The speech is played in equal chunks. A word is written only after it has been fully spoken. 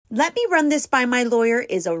"Let me run this by my lawyer"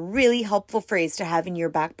 is a really helpful phrase to have in your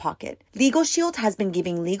back pocket. Legal Shield has been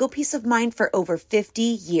giving legal peace of mind for over 50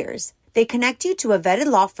 years. They connect you to a vetted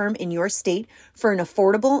law firm in your state for an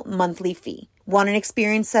affordable monthly fee. Want an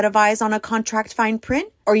experienced set of eyes on a contract fine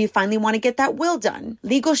print? Or you finally want to get that will done?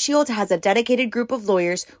 Legal Shield has a dedicated group of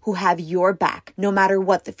lawyers who have your back, no matter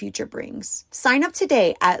what the future brings. Sign up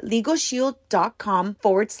today at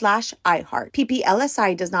LegalShield.com/iHeart.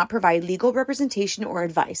 PPLSI does not provide legal representation or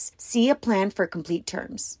advice. See a plan for complete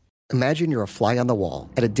terms. Imagine you're a fly on the wall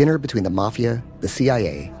at a dinner between the mafia, the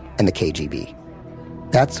CIA, and the KGB.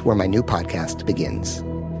 That's where my new podcast begins.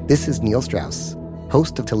 This is Neil Strauss,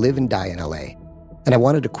 host of To Live and Die in LA, and I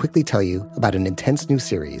wanted to quickly tell you about an intense new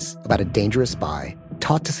series about a dangerous spy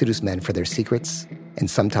taught to seduce men for their secrets and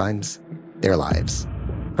sometimes their lives.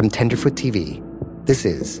 From Tenderfoot TV, this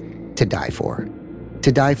is To Die For.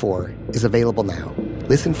 To Die For is available now.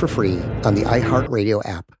 Listen for free on the iHeartRadio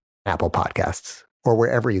app, Apple Podcasts, or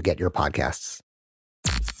wherever you get your podcasts.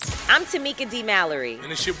 I'm Tamika D. Mallory.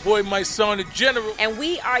 And it's your boy, my son, the General. And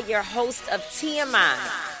we are your hosts of TMI.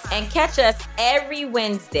 And catch us every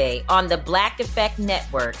Wednesday on the Black Effect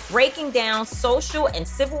Network, breaking down social and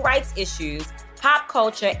civil rights issues, pop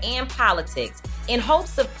culture, and politics in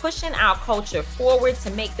hopes of pushing our culture forward to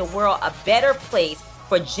make the world a better place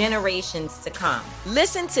for generations to come.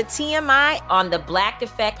 Listen to TMI on the Black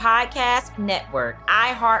Effect Podcast Network,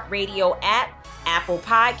 iHeartRadio app, Apple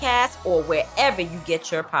Podcasts, or wherever you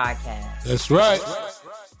get your podcasts. That's right.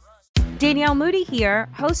 Danielle Moody here,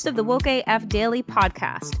 host of the Woke AF Daily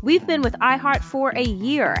podcast. We've been with iHeart for a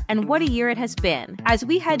year, and what a year it has been. As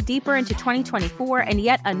we head deeper into 2024 and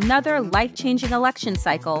yet another life-changing election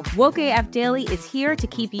cycle, Woke AF Daily is here to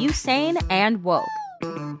keep you sane and woke.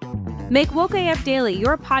 Make Woke AF Daily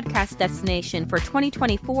your podcast destination for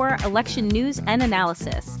 2024 election news and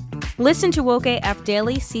analysis. Listen to Woke AF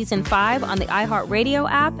Daily Season 5 on the iHeartRadio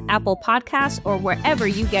app, Apple Podcasts, or wherever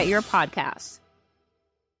you get your podcasts.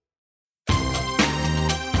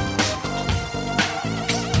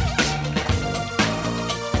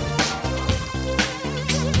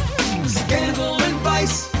 Scandal and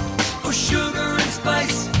vice, or sugar and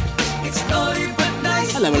spice. It's naughty but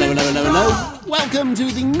nice. Hello, hello, hello, hello, hello. Welcome to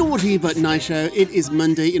the Naughty But Nice Show. It is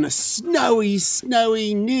Monday in a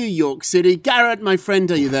snowy New York City. Garrett, my friend,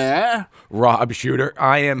 are you there? Rob Shooter,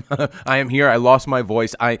 I am here. I lost my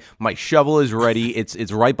voice. My shovel is ready.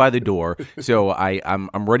 It's right by the door. So I'm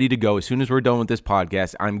ready to go. As soon as we're done with this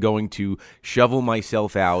podcast, I'm going to shovel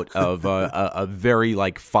myself out of a very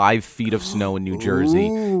 5 feet of snow in New Jersey.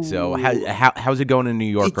 Ooh. So how's it going in New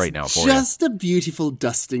York right now for you? Just a beautiful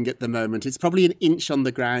dusting at the moment. It's probably an inch on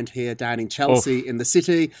the ground here down in Chelsea in the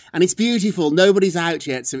city, and it's beautiful. Nobody's out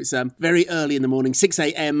yet, so it's very early in the morning, 6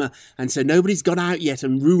 a.m., and so nobody's gone out yet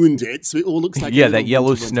and ruined it. So it all looks like that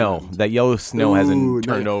yellow snow. That yellow snow hasn't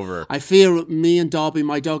turned over. I fear me and Darby,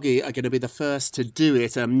 my doggy, are going to be the first to do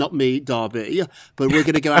it. Not me, Darby, but we're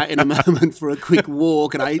going to go out in a moment for a quick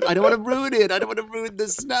walk, and I don't want to ruin it. I don't want to ruin the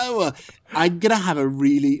snow. I'm going to have a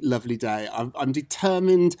really lovely day. I'm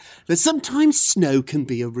determined that sometimes snow can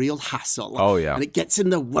be a real hassle. Oh, yeah. And it gets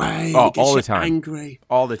in the way. Oh, all the time. Angry.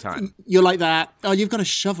 All the time. You're like that. Oh, you've got to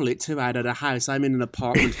shovel it too out of the house. I'm in an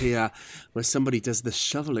apartment here where somebody does the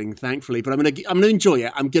shoveling, thankfully. But I'm gonna enjoy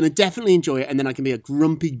it. I'm gonna definitely enjoy it, and then I can be a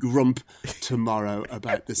grumpy grump tomorrow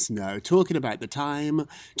about the snow. Talking about the time. Do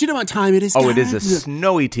you know what time it is? Oh, it is a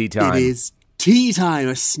snowy tea time. It is tea time,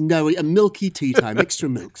 a milky tea time. Extra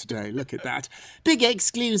milk today. Look at that. Big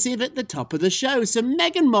exclusive at the top of the show. So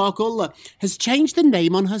Meghan Markle has changed the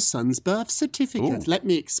name on her son's birth certificate. Ooh. Let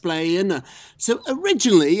me explain. So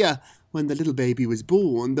originally, when the little baby was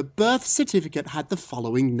born, the birth certificate had the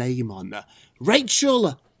following name on: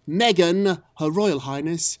 Rachel Meghan, Her Royal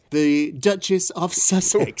Highness, the Duchess of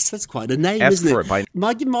Sussex. That's quite a name, isn't it?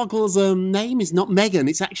 Meghan Markle's name is not Meghan,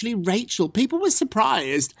 it's actually Rachel. People were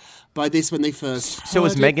surprised by this when they first So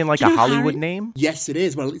is Meghan like a Hollywood name? Yes, it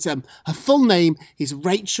is. Well, it's her full name is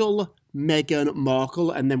Rachel Meghan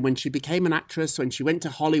Markle, and then when she became an actress, when she went to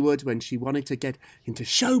Hollywood, when she wanted to get into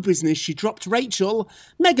show business, she dropped Rachel.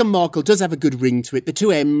 Meghan Markle does have a good ring to it. The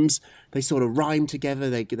two M's, they sort of rhyme together.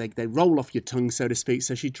 They roll off your tongue, so to speak.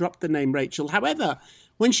 So she dropped the name Rachel. However,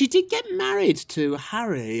 when she did get married to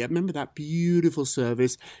Harry, I remember that beautiful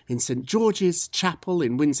service in St. George's Chapel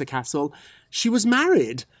in Windsor Castle, she was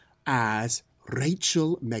married as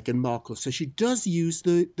Rachel Meghan Markle. So she does use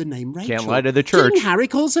the name Rachel. Can't lie to the church. King Harry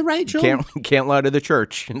calls her Rachel. Can't lie to the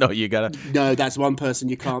church. No, you gotta. No, that's one person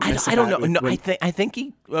you can't. I don't know. No,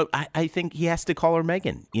 I think he has to call her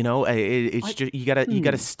Megan. You know, it's just you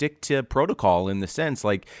gotta stick to protocol in the sense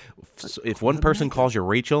like if one person calls you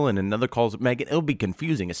Rachel and another calls it Megan, it'll be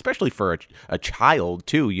confusing, especially for a child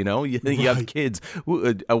too. You know, you have kids.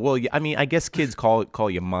 Well, I mean, I guess kids call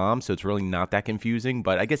you mom, so it's really not that confusing.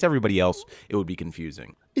 But I guess everybody else it would be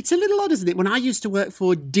confusing. It's a little odd, isn't it? When I used to work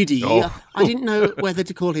for Diddy, I didn't know whether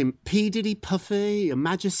to call him P. Diddy, Puffy, Your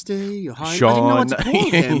Majesty, Your Highness. Sean. I didn't know what to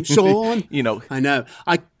call him. Sean. You know. I know.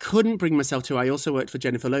 I couldn't bring myself to. I also worked for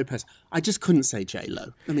Jennifer Lopez. I just couldn't say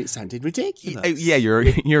J-Lo. I mean, it sounded ridiculous. Yeah,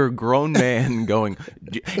 you're a grown man going,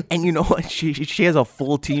 and you know what? She has a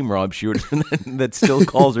full team, Rob Shooter, that still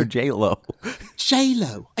calls her J-Lo.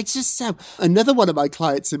 J-Lo. It's just so. Another one of my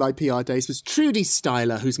clients in my PR days was Trudy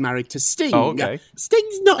Styler, who's married to Sting. Oh, okay.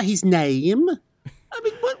 Sting's not his name. I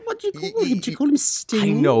mean, what do you call him? Do you call him Sting? I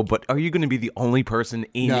know, but are you going to be the only person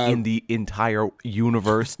in the entire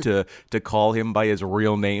universe to call him by his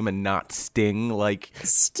real name and not Sting? Like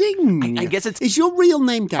Sting. I guess it's... Is your real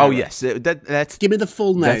name Garrett? Oh, yes. That's... Give me the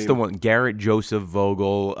full name. That's the one. Garrett Joseph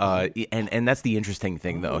Vogel. And that's the interesting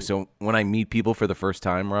thing, though. So when I meet people for the first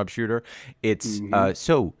time, Rob Shooter, it's...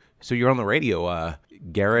 So you're on the radio,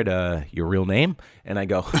 Garrett, your real name? And I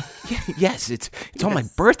go, yes, it's on my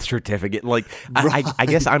birth certificate. Like, I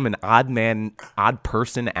guess I'm an odd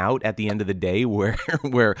person out at the end of the day where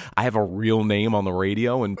I have a real name on the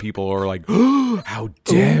radio and people are like, oh, how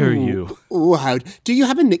dare you? Wow. Do you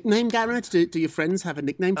have a nickname, Garrett? Do your friends have a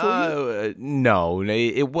nickname for you? No.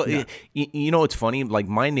 You know, it's funny. Like,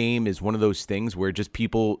 my name is one of those things where just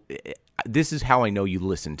people... This is how I know you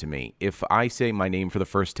listen to me. If I say my name for the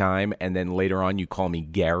first time and then later on you call me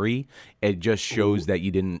Gary, it just shows that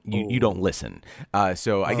you don't listen.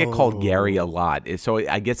 So I get called Gary a lot. So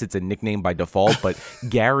I guess it's a nickname by default, but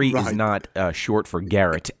Gary is not short for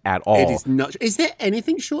Garrett at all. It is not. Is there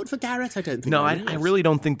anything short for Garrett? I don't think. No, I really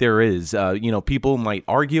don't think there is. People might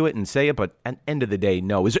argue it and say it, but at the end of the day,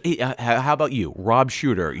 no. How about you, Rob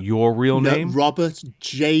Shooter? Your real name? Robert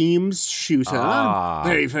James Shooter.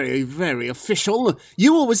 Very, very, very official.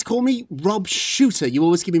 You always call me Rob Shooter. You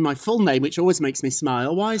always give me my full name, which always makes me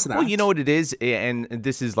smile. Why is that? Well, you know what it is, and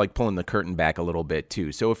this is like pulling the curtain back a little bit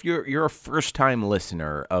too. So if you're a first-time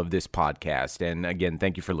listener of this podcast, and again,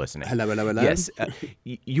 thank you for listening. Hello. Yes,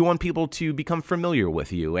 you want people to become familiar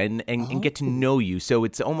with you and get to know you. So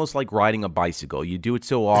it's almost like riding a bicycle. You do it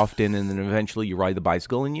so often, and then eventually you ride the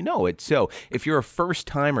bicycle and you know it. So if you're a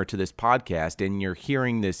first-timer to this podcast and you're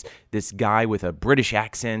hearing this guy with a British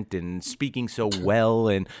accent and speaking so well,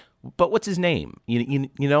 but what's his name? You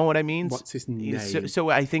know what I mean? What's his name? So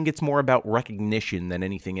I think it's more about recognition than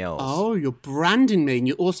anything else. Oh, you're branding me, and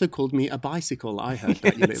you also called me a bicycle. I heard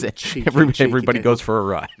that. You little cheeky, everybody goes for a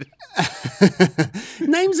ride.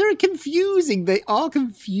 Names are confusing. They are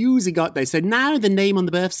confusing, aren't they? So now the name on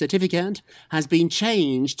the birth certificate has been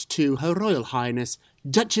changed to Her Royal Highness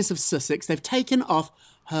Duchess of Sussex. They've taken off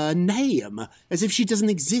her name, as if she doesn't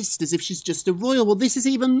exist, as if she's just a royal. Well, this is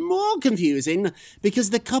even more confusing because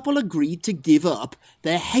the couple agreed to give up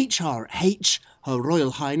their HRH, Her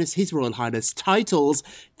Royal Highness, His Royal Highness titles.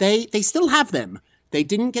 They still have them. They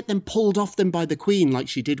didn't get them pulled off them by the Queen like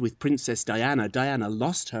she did with Princess Diana. Diana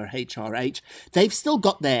lost her HRH. They've still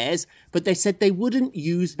got theirs, but they said they wouldn't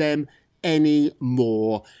use them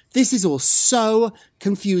anymore. This is all so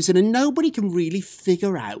confusing and nobody can really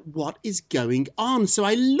figure out what is going on. So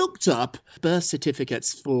I looked up birth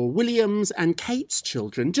certificates for William's and Kate's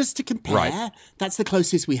children just to compare. Right. That's the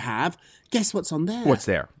closest we have. Guess what's on there? What's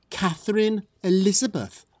there? Catherine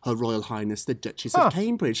Elizabeth, Her Royal Highness the Duchess of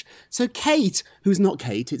Cambridge. So Kate, who's not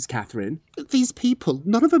Kate, it's Catherine. These people,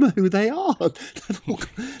 none of them are who they are. They've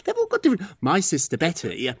all got different... My sister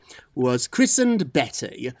Betty was christened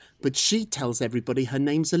Betty, but she tells everybody her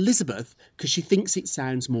name's Elizabeth because she thinks it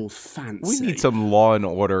sounds more fancy. We need some law and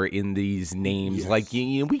order in these names. Yes. Like,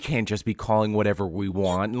 we can't just be calling whatever we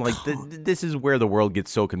want. Like, this is where the world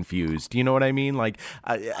gets so confused. You know what I mean? Like,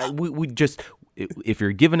 we just... If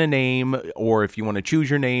you're given a name or if you want to choose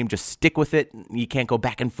your name, just stick with it. You can't go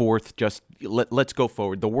back and forth. Just let's go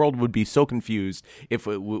forward. The world would be so confused if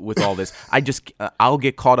with all this. I'll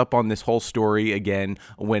get caught up on this whole story again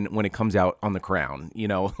when it comes out on The Crown.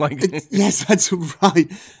 Yes, that's right.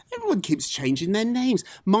 Everyone keeps changing their names.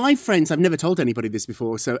 My friends, I've never told anybody this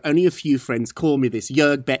before, so only a few friends call me this.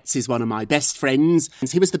 Jörg Betts is one of my best friends.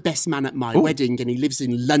 He was the best man at my wedding and he lives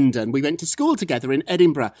in London. We went to school together in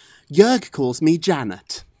Edinburgh. Jörg calls me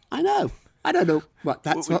Janet. I know. I don't know what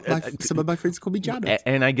that's what some of my friends call me Janet.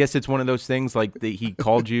 And I guess it's one of those things like he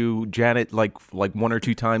called you Janet like one or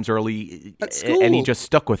two times early At school. and he just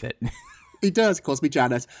stuck with it. He does, calls me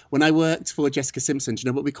Janet. When I worked for Jessica Simpson, do you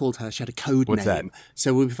know what we called her? She had a code What's name. that?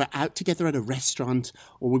 So we were out together at a restaurant,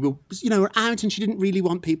 or we were, we're out and she didn't really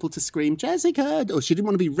want people to scream, Jessica, or she didn't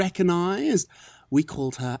want to be recognised. We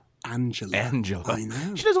called her Angela. Angela. I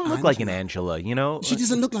know. She doesn't look like an Angela, you know? She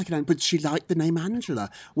doesn't look like an Angela, but she liked the name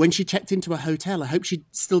Angela. When she checked into a hotel, I hope she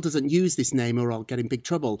still doesn't use this name or I'll get in big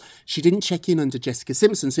trouble. She didn't check in under Jessica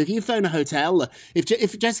Simpson. So if you phone a hotel,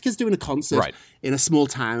 if Jessica's doing a concert in a small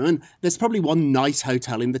town, there's probably one nice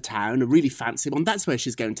hotel in the town, a really fancy one. That's where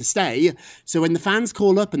she's going to stay. So when the fans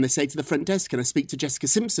call up and they say to the front desk, can I speak to Jessica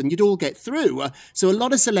Simpson? You'd all get through. So a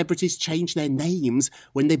lot of celebrities change their names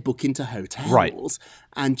when they book into hotels. Right.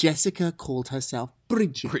 And Jessica called herself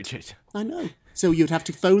Bridget. Bridget. I know. So you'd have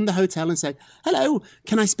to phone the hotel and say, hello,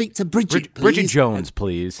 can I speak to Bridget, please? Bridget Jones,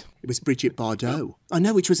 please. It was Bridget Bardot. I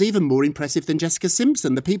know, which was even more impressive than Jessica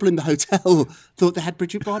Simpson. The people in the hotel thought they had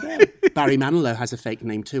Bridget Bardot. Barry Manilow has a fake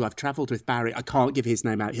name too. I've travelled with Barry. I can't give his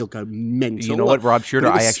name out. He'll go mental. You know what, Rob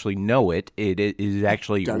Shooter? I actually know it. It is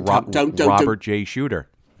actually Robert J. Shooter.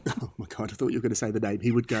 Oh my God, I thought you were going to say the name.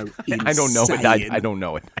 He would go insane. I don't know it. I don't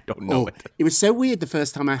know it. I don't know it. It was so weird the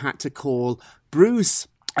first time I had to call Bruce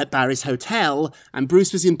at Barry's hotel, and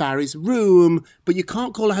Bruce was in Barry's room, but you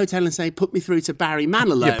can't call a hotel and say, put me through to Barry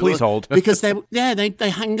Manilow. Yeah, please hold. Because they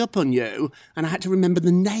hang up on you, and I had to remember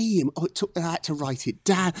the name. I had to write it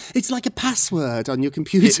down. It's like a password on your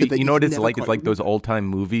computer. You know what it's like? It's like those old-time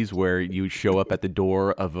movies where you show up at the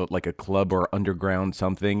door of a club or underground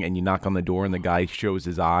something, and you knock on the door, and the guy shows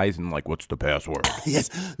his eyes, and like, what's the password? Yes,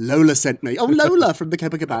 Lola sent me. Oh, Lola from the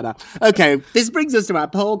Copacabana. Okay, this brings us to our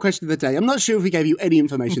poll question of the day. I'm not sure if we gave you any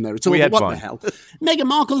information there at all. We had what fun. The hell? Meghan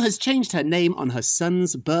Markle has changed her name on her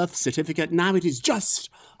son's birth certificate. Now it is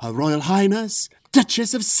just Her Royal Highness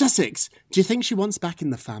Duchess of Sussex. Do you think she wants back in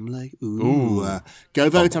the family? Ooh. Go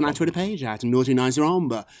vote on our Twitter page at Naughty Nice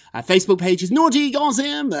Romba. Our Facebook page is Naughty Gossip.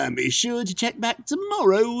 And be sure to check back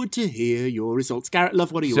tomorrow to hear your results. Garrett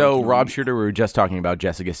Love, what are you So, working Rob on? Shooter, we were just talking about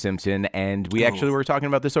Jessica Simpson, and we actually were talking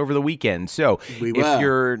about this over the weekend. So, We if were.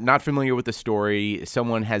 you're not familiar with the story,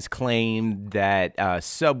 someone has claimed that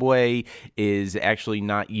Subway is actually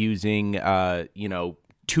not using,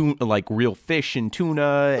 like real fish and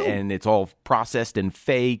tuna, and it's all processed and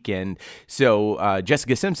fake. And so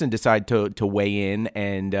Jessica Simpson decided to weigh in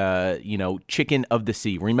and, Chicken of the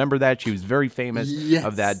Sea. Remember that? She was very famous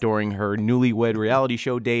of that during her newlywed reality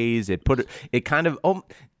show days. It put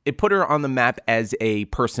her on the map as a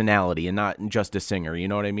personality and not just a singer. You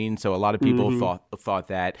know what I mean? So a lot of people thought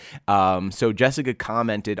that. So Jessica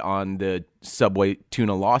commented on the Subway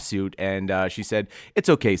tuna lawsuit, and she said, "It's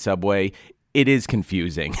okay, Subway. It is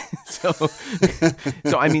confusing." So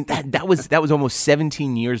I mean that was almost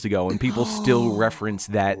 17 years ago, and people still reference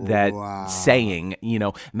that saying. You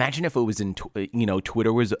know, imagine if it was in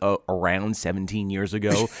Twitter was around 17 years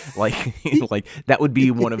ago. Like that would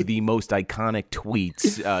be one of the most iconic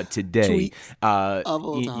tweets today.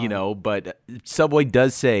 But Subway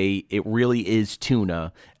does say it really is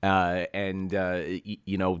tuna. That's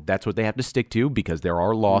what they have to stick to because there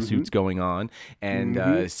are lawsuits going on.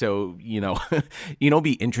 And so, it'd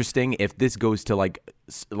be interesting if this goes to like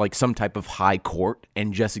some type of high court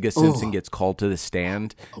and Jessica Simpson gets called to the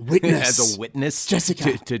stand as a witness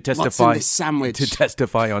Jessica, to testify what's in this sandwich? To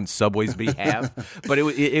testify on Subway's behalf. But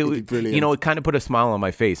it brilliant. It kind of put a smile on my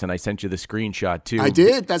face, and I sent you the screenshot too. I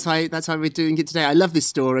did. That's why we're doing it today. I love this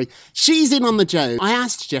story. She's in on the joke. I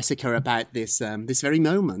asked Jessica about this this very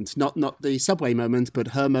moment, not the Subway moment, but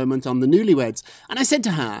her moment on the Newlyweds. And I said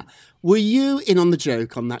to her, were you in on the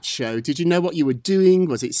joke on that show? Did you know what you were doing?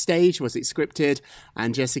 Was it staged? Was it scripted?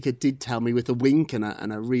 And Jessica did tell me with a wink and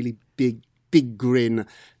a really big grin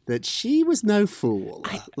that she was no fool.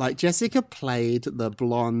 Like Jessica played the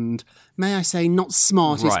blonde, may I say, not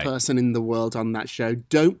smartest person in the world on that show.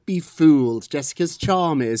 Don't be fooled. Jessica's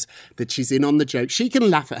charm is that she's in on the joke. She can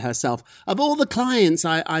laugh at herself. Of all the clients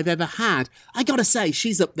I've ever had, I gotta say,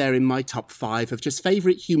 she's up there in my top 5 of just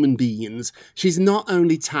favourite human beings. She's not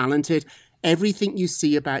only talented, everything you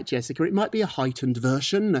see about Jessica, it might be a heightened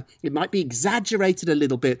version, it might be exaggerated a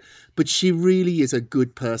little bit, but she really is a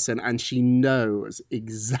good person and she knows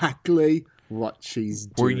exactly what she's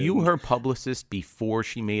doing. Were you her publicist before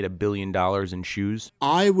she made $1 billion in shoes?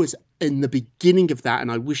 I was in the beginning of that,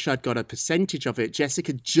 and I wish I'd got a percentage of it,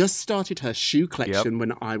 Jessica just started her shoe collection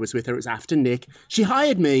when I was with her. It was after Nick. She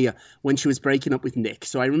hired me when she was breaking up with Nick.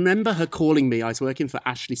 So I remember her calling me. I was working for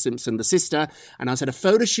Ashley Simpson, the sister, and I was at a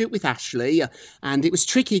photo shoot with Ashley. And it was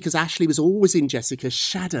tricky because Ashley was always in Jessica's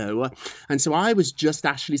shadow. And so I was just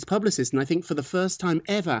Ashley's publicist. And I think for the first time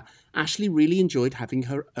ever, Ashley really enjoyed having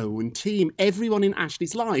her own team. Everyone in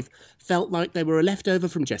Ashley's life felt like they were a leftover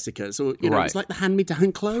from Jessica's. Or, you know, it was like the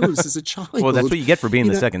hand-me-down clothes as a child. Well, that's what you get for being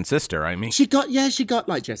the second sister. I mean, she got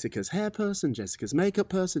like Jessica's hair person, Jessica's makeup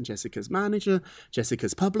person, Jessica's manager,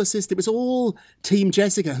 Jessica's publicist. It was all Team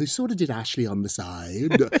Jessica, who sort of did Ashley on the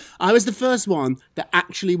side. I was the first one that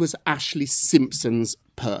actually was Ashley Simpson's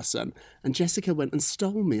person. And Jessica went and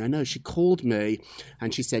stole me. I know. She called me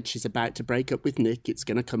and she said she's about to break up with Nick. It's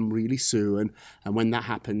going to come really soon. And when that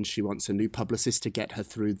happens, she wants a new publicist to get her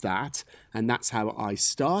through that. And that's how I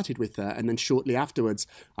started with her. And then shortly afterwards,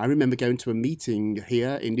 I remember going to a meeting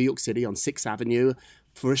here in New York City on 6th Avenue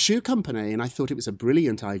for a shoe company. And I thought it was a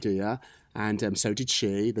brilliant idea. And so did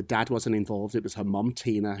she. The dad wasn't involved. It was her mom,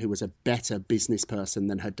 Tina, who was a better business person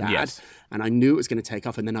than her dad. Yes. And I knew it was going to take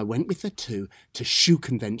off. And then I went with her to Shoe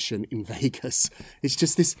Convention in Vegas. It's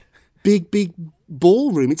just this big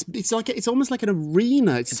ballroom. It's almost like an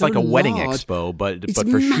arena. It's so like a wedding large. expo, but It's for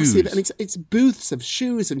massive, shoes. and it's booths of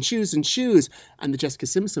shoes and shoes and shoes. And the Jessica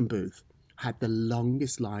Simpson booth had the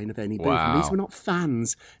longest line of any booth. Wow. And these were not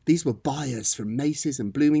fans. These were buyers from Macy's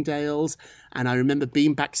and Bloomingdale's. And I remember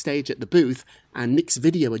being backstage at the booth, and Nick's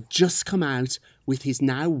video had just come out with his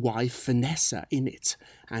now wife, Vanessa, in it.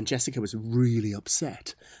 And Jessica was really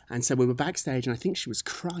upset. And so we were backstage, and I think she was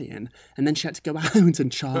crying. And then she had to go out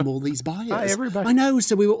and charm all these buyers. Hi, everybody. I know.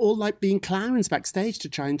 So we were all like being clowns backstage to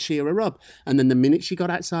try and cheer her up. And then the minute she got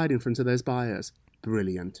outside in front of those buyers,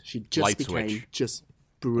 brilliant. She just Light became switch. just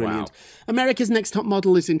brilliant. Wow. America's Next Top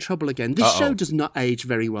Model is in trouble again. This show does not age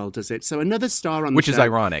very well, does it? So another star on the Which show is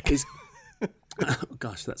ironic. Oh,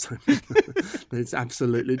 gosh, that's it's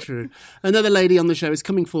absolutely true. Another lady on the show is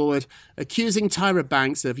coming forward accusing Tyra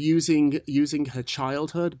Banks of using her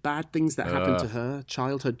childhood, bad things that happened to her,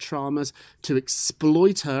 childhood traumas, to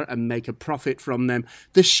exploit her and make a profit from them.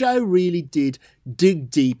 The show really did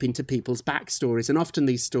dig deep into people's backstories, and often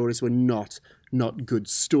these stories were not good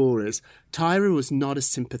stories. Tyra was not as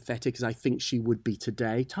sympathetic as I think she would be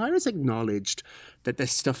today. Tyra's acknowledged that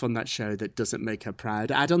there's stuff on that show that doesn't make her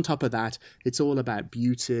proud. Add on top of that, it's all about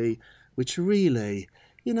beauty, which really,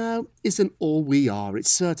 you know, isn't all we are. It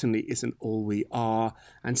certainly isn't all we are.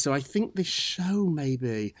 And so I think this show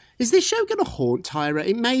maybe... Is this show going to haunt Tyra?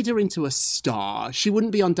 It made her into a star. She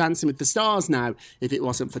wouldn't be on Dancing with the Stars now if it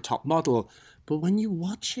wasn't for Top Model. But when you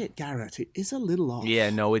watch it, Garrett, it is a little off.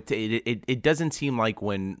 Yeah, no, it doesn't seem like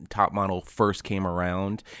when Top Model first came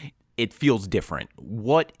around, it feels different.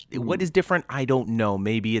 What is different? I don't know.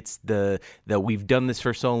 Maybe it's that we've done this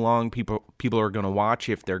for so long. People are going to watch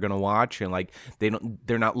if they're going to watch, and like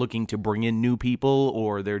they're not looking to bring in new people,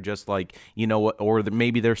 or they're just like, you know what, or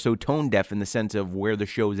maybe they're so tone deaf in the sense of where the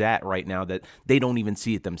show's at right now that they don't even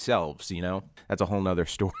see it themselves. You know, that's a whole nother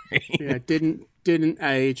story. Yeah, didn't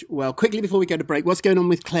age well. Quickly before we go to break, what's going on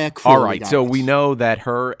with Claire Crawley? All right, so we know that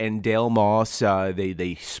her and Dale Moss,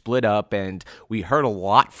 they split up, and we heard a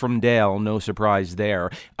lot from Dale, no surprise there.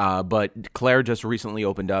 But Claire just recently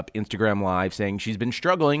opened up Instagram Live saying she's been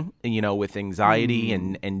struggling, you know, with anxiety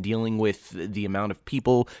and dealing with the amount of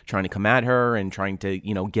people trying to come at her and trying to,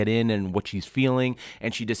 you know, get in and what she's feeling.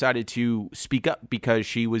 And she decided to speak up because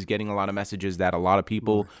she was getting a lot of messages that a lot of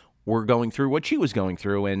people were going through what she was going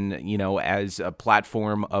through. And, you know, as a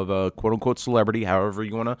platform of a quote-unquote celebrity, however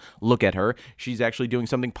you want to look at her, she's actually doing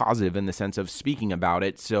something positive in the sense of speaking about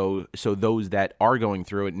it. So those that are going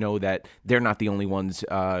through it know that they're not the only ones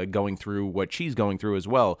going through what she's going through as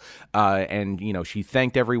well. And, you know, she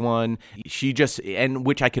thanked everyone. She just, and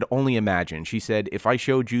which I could only imagine. She said, if I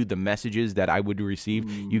showed you the messages that I would receive,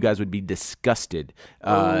 you guys would be disgusted.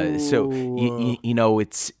 So, you know,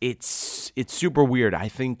 it's super weird. I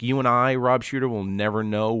think you and I, Rob Shooter, will never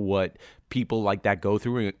know what people like that go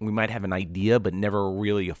through. We might have an idea, but never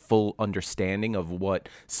really a full understanding of what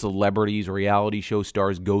celebrities, reality show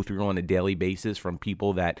stars go through on a daily basis from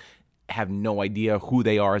people that have no idea who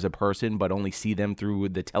they are as a person, but only see them through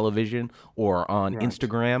the television or on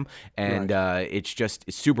Instagram. And it's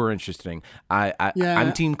super interesting.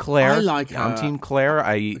 I'm Team Claire. I like her. I'm Team Claire.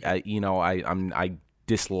 I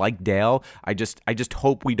dislike Dale. I just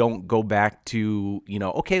hope we don't go back to,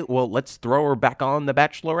 okay, well, let's throw her back on The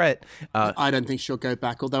Bachelorette. I don't think she'll go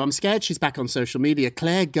back, although I'm scared she's back on social media.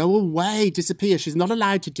 Claire, go away, disappear. She's not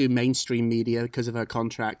allowed to do mainstream media because of her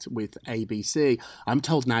contract with ABC. I'm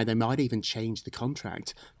told now they might even change the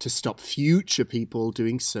contract to stop future people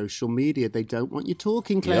doing social media. They don't want you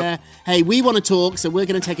talking, Claire. Yep. Hey, we want to talk, so we're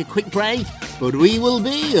going to take a quick break, but we will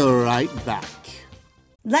be right back.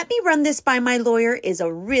 Let me run this by my lawyer is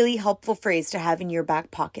a really helpful phrase to have in your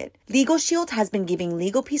back pocket. Legal Shield has been giving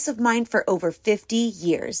legal peace of mind for over 50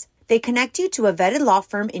 years. They connect you to a vetted law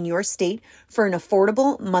firm in your state for an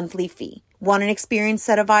affordable monthly fee. Want an experienced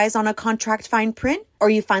set of eyes on a contract fine print? Or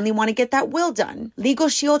you finally want to get that will done? Legal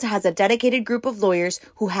Shield has a dedicated group of lawyers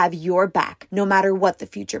who have your back, no matter what the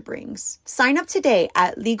future brings. Sign up today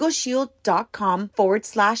at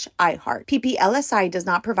LegalShield.com/iHeart. PPLSI does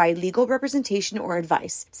not provide legal representation or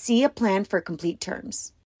advice. See a plan for complete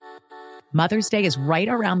terms. Mother's Day is right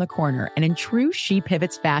around the corner, and in true She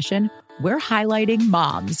Pivots fashion, we're highlighting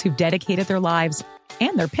moms who've dedicated their lives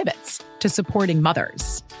and their pivots to supporting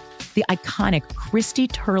mothers. The iconic Christy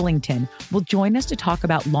Turlington will join us to talk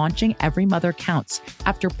about launching Every Mother Counts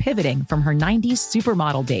after pivoting from her 90s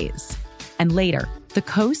supermodel days. And later, the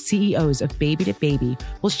co-CEOs of Baby to Baby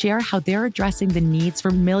will share how they're addressing the needs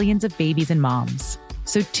for millions of babies and moms.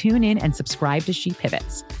 So tune in and subscribe to She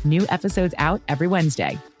Pivots. New episodes out every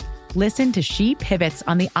Wednesday. Listen to She Pivots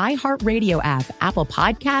on the iHeartRadio app, Apple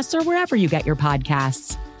Podcasts, or wherever you get your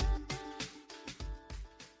podcasts.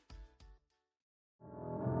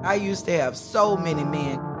 I used to have so many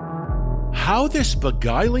men. How this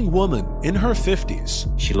beguiling woman in her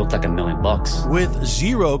 50s, she looked like $1 million, with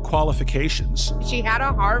zero qualifications, she had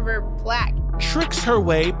a Harvard plaque, tricks her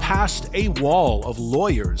way past a wall of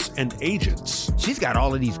lawyers and agents. She's got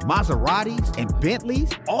all of these Maseratis and Bentleys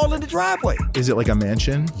all in the driveway. Is it like a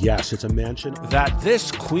mansion? Yes, it's a mansion that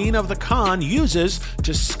this queen of the con uses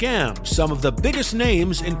to scam some of the biggest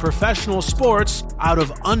names in professional sports out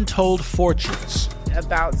of untold fortunes.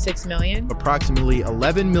 About $6 million. Approximately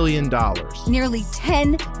 $11 million. Nearly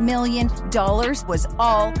 $10 million was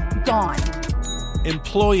all gone.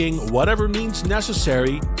 Employing whatever means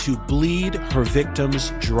necessary to bleed her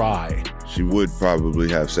victims dry. She would probably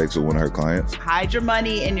have sex with one of her clients. Hide your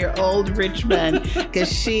money in your old rich man, because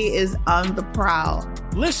she is on the prowl.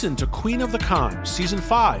 Listen to Queen of the Con, Season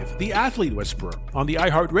 5, The Athlete Whisperer, on the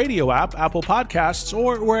iHeartRadio app, Apple Podcasts,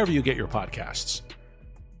 or wherever you get your podcasts.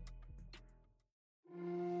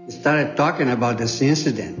 Started talking about this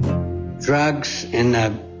incident. Drugs and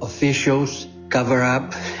officials cover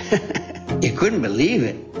up. You couldn't believe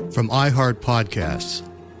it. From iHeart Podcasts.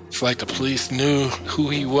 It's like the police knew who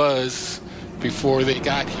he was before they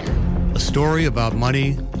got here. A story about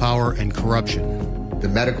money, power, and corruption. The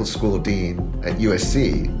medical school dean at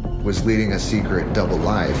USC was leading a secret double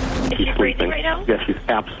life. Is she breathing right now? Yes, she's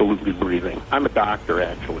absolutely breathing. I'm a doctor,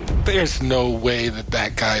 actually. There's no way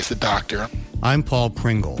that guy is a doctor. I'm Paul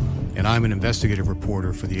Pringle, and I'm an investigative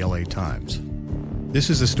reporter for the LA Times.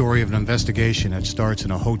 This is the story of an investigation that starts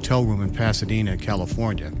in a hotel room in Pasadena,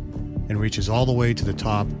 California, and reaches all the way to the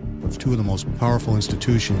top of two of the most powerful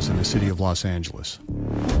institutions in the city of Los Angeles.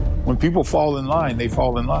 When people fall in line, they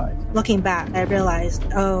fall in line. Looking back, I realized,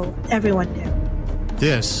 everyone knew.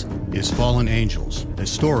 This is Fallen Angels, a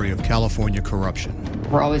story of California corruption.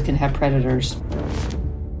 We're always going to have predators.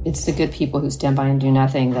 It's the good people who stand by and do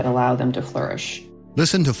nothing that allow them to flourish.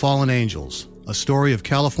 Listen to Fallen Angels, a story of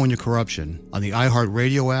California corruption on the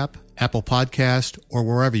iHeartRadio app, Apple Podcast, or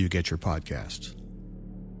wherever you get your podcasts.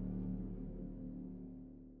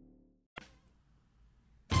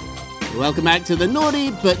 Welcome back to the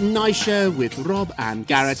Naughty But Nice Show with Rob and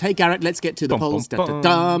Garrett. Hey, Garrett, let's get to the polls.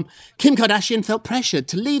 Kim Kardashian felt pressured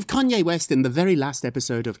to leave Kanye West in the very last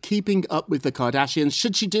episode of Keeping Up with the Kardashians.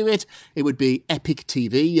 Should she do it? It would be epic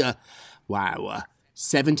TV. Wow.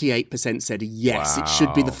 78% said yes, It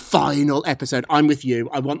should be the final episode. I'm with you.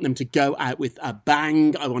 I want them to go out with a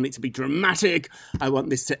bang. I want it to be dramatic. I want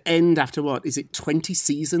this to end after what? Is it 20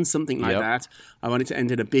 seasons? Something like that. I want it to end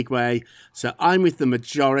in a big way. So I'm with the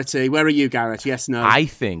majority. Where are you, Garrett? Yes, no? I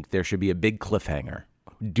think there should be a big cliffhanger.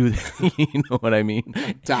 You know what I mean?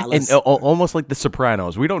 Dallas. And almost like The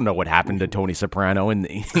Sopranos. We don't know what happened to Tony Soprano and,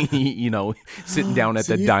 sitting down at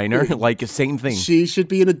the diner. Like, same thing. She should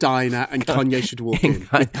be in a diner and Kanye should walk in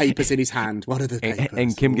with papers in his hand. What are the papers?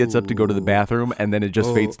 And Kim gets up to go to the bathroom and then it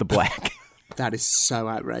just fades to black. That is so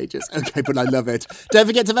outrageous. Okay, but I love it. Don't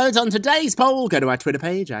forget to vote on today's poll. Go to our Twitter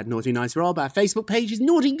page, Naughty Nice Rob. Our Facebook page is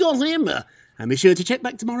Naughty Gotham. And be sure to check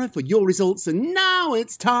back tomorrow for your results. And now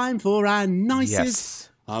it's time for our nicest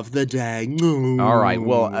of the day. All right.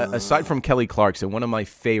 Well, aside from Kelly Clarkson, one of my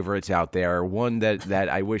favorites out there, one that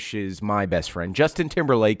I wish is my best friend, Justin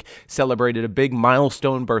Timberlake celebrated a big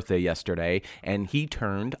milestone birthday yesterday, and he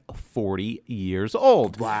turned 40 years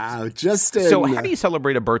old. Wow, Justin. So how do you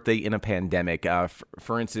celebrate a birthday in a pandemic?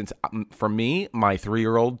 For instance, for me, my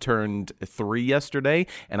 3-year-old turned 3 yesterday,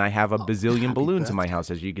 and I have a bazillion balloons in my house,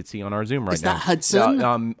 as you can see on our Zoom right now. Is that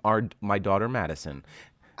Hudson? My daughter, Madison.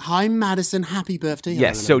 Hi, Madison. Happy birthday.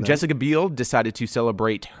 Yes, so Jessica Biel decided to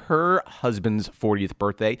celebrate her husband's 40th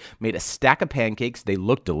birthday, made a stack of pancakes. They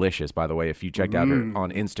look delicious, by the way, if you checked out her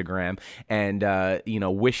on Instagram, and,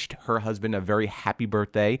 wished her husband a very happy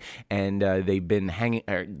birthday, and they've been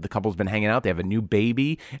the couple's been hanging out. They have a new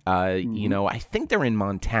baby. I think they're in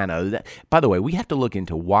Montana. By the way, we have to look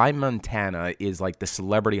into why Montana is like the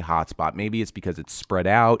celebrity hotspot. Maybe it's because it's spread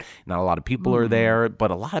out. Not a lot of people are there, but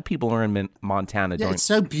a lot of people are in Montana. Yeah, it's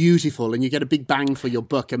so beautiful, and you get a big bang for your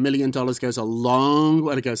buck. $1 million goes a long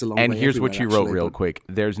way. And here's what she wrote real quick.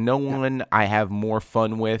 There's no one I have more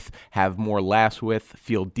fun with, have more laughs with,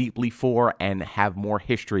 feel deeply for, and have more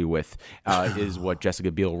history with, is what Jessica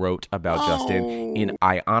Biel wrote about Justin in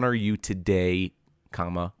I Honor You Today,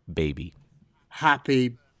 baby.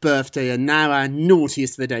 Happy birthday, and now our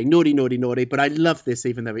naughtiest of the day. Naughty, naughty, naughty, but I love this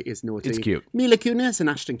even though it is naughty. It's cute. Mila Kunis and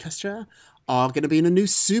Ashton Kutcher are going to be in a new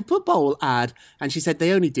Super Bowl ad, and she said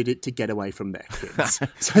they only did it to get away from their kids.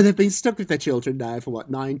 So they've been stuck with their children now for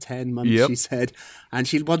 9, 10 months, she said, and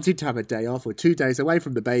she wanted to have a day off or 2 days away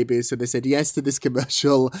from the babies, so they said yes to this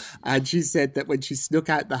commercial. And she said that when she snuck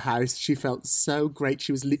out the house, she felt so great.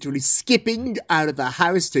 She was literally skipping out of the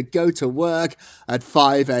house to go to work at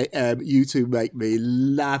 5 a.m. You two make me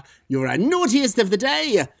laugh. You're our naughtiest of the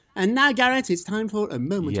day. And now, Garrett, it's time for a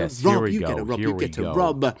moment of Rob. You get to Rob. You get to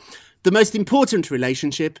Rob. The most important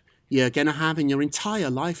relationship you're going to have in your entire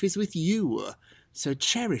life is with you. So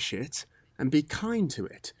cherish it and be kind to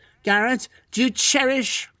it. Garrett, do you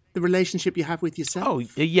cherish the relationship you have with yourself? Oh,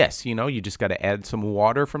 yes. You just got to add some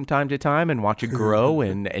water from time to time and watch it grow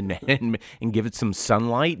and give it some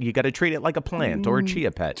sunlight. You got to treat it like a plant or a chia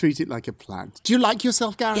pet. Treat it like a plant. Do you like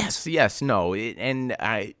yourself, Garrett? Yes. No.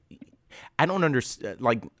 I don't understand,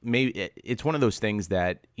 maybe it's one of those things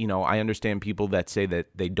that, I understand people that say that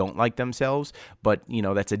they don't like themselves, but,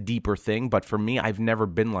 that's a deeper thing. But for me, I've never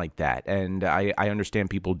been like that. And I understand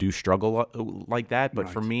people do struggle like that. But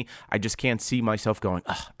for me, I just can't see myself going,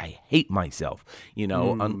 I hate myself,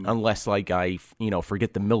 unless I,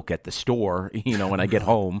 forget the milk at the store, when I get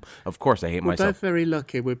home. Of course, I hate myself. We're both very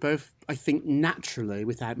lucky. We're both, I think, naturally,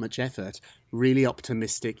 without much effort, really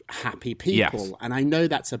optimistic, happy people. Yes. And I know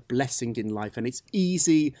that's a blessing in life, and it's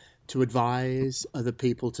easy to advise other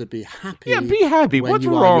people to be happy. Yeah, be happy. What's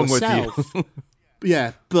wrong with you?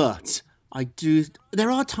 Yeah, but I do. There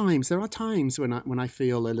are times when I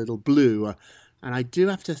feel a little blue, and I do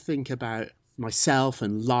have to think about myself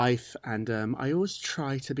and life, and I always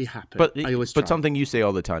try to be happy. But something you say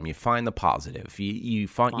all the time, you find the positive. You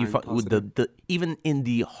find the even in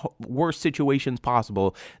the worst situations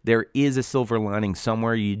possible, there is a silver lining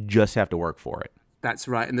somewhere. You just have to work for it. That's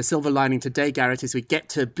right. And the silver lining today, Garrett, is we get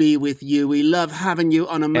to be with you. We love having you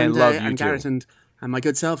on a Monday. And Garrett and my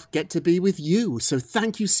good self get to be with you. So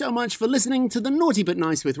thank you so much for listening to the Naughty But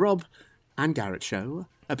Nice with Rob and Garrett show,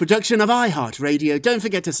 a production of iHeartRadio. Don't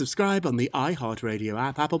forget to subscribe on the iHeartRadio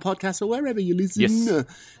app, Apple Podcasts, or wherever you listen. Yes.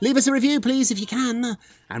 Leave us a review, please, if you can.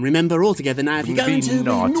 And remember, all together now, if you're going to be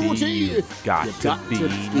naughty, you've got to be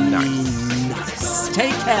nice.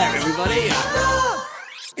 Take care, everybody.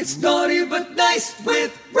 It's Naughty But Nice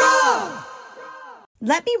with Rob.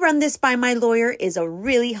 Let me run this by my lawyer is a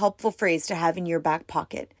really helpful phrase to have in your back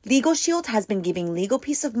pocket. Legal Shield has been giving legal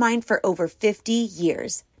peace of mind for over 50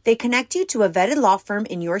 years. They connect you to a vetted law firm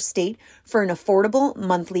in your state for an affordable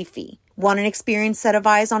monthly fee. Want an experienced set of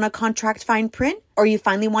eyes on a contract fine print? Or you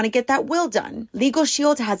finally want to get that will done? Legal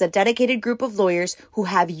Shield has a dedicated group of lawyers who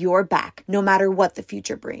have your back, no matter what the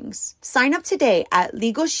future brings. Sign up today at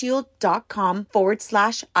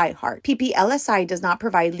LegalShield.com/iHeart. PPLSI does not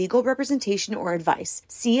provide legal representation or advice.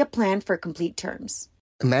 See a plan for complete terms.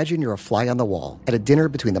 Imagine you're a fly on the wall at a dinner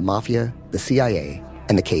between the mafia, the CIA,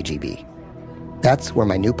 and the KGB. That's where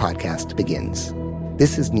my new podcast begins.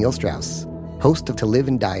 This is Neil Strauss, host of To Live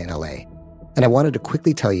and Die in LA. And I wanted to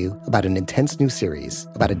quickly tell you about an intense new series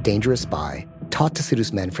about a dangerous spy taught to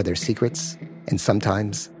seduce men for their secrets and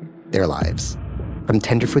sometimes their lives. From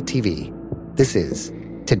Tenderfoot TV, this is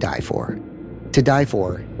To Die For. To Die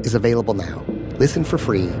For is available now. Listen for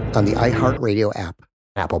free on the iHeartRadio app,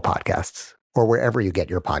 Apple Podcasts, or wherever you get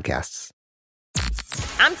your podcasts.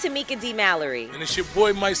 I'm Tamika D. Mallory. And it's your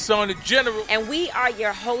boy, my son, the General. And we are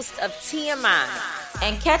your hosts of TMI.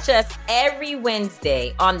 And catch us every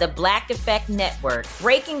Wednesday on the Black Effect Network,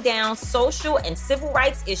 breaking down social and civil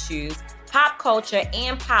rights issues, pop culture,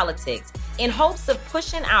 and politics in hopes of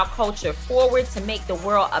pushing our culture forward to make the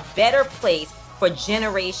world a better place for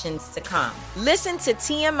generations to come. Listen to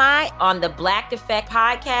TMI on the Black Effect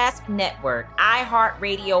Podcast Network,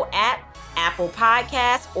 iHeartRadio app, Apple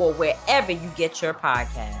Podcasts, or wherever you get your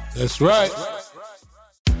podcasts. That's right.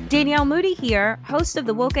 Danielle Moody here, host of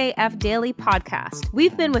the Woke AF Daily podcast.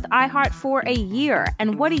 We've been with iHeart for a year,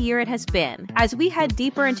 and what a year it has been. As we head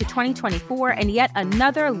deeper into 2024 and yet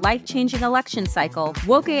another life-changing election cycle,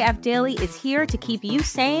 Woke AF Daily is here to keep you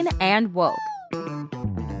sane and woke.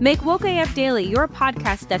 Make Woke AF Daily your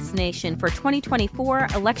podcast destination for 2024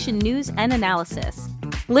 election news and analysis.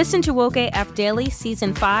 Listen to Woke AF Daily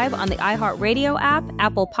Season 5 on the iHeartRadio app,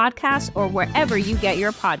 Apple Podcasts, or wherever you get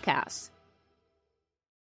your podcasts.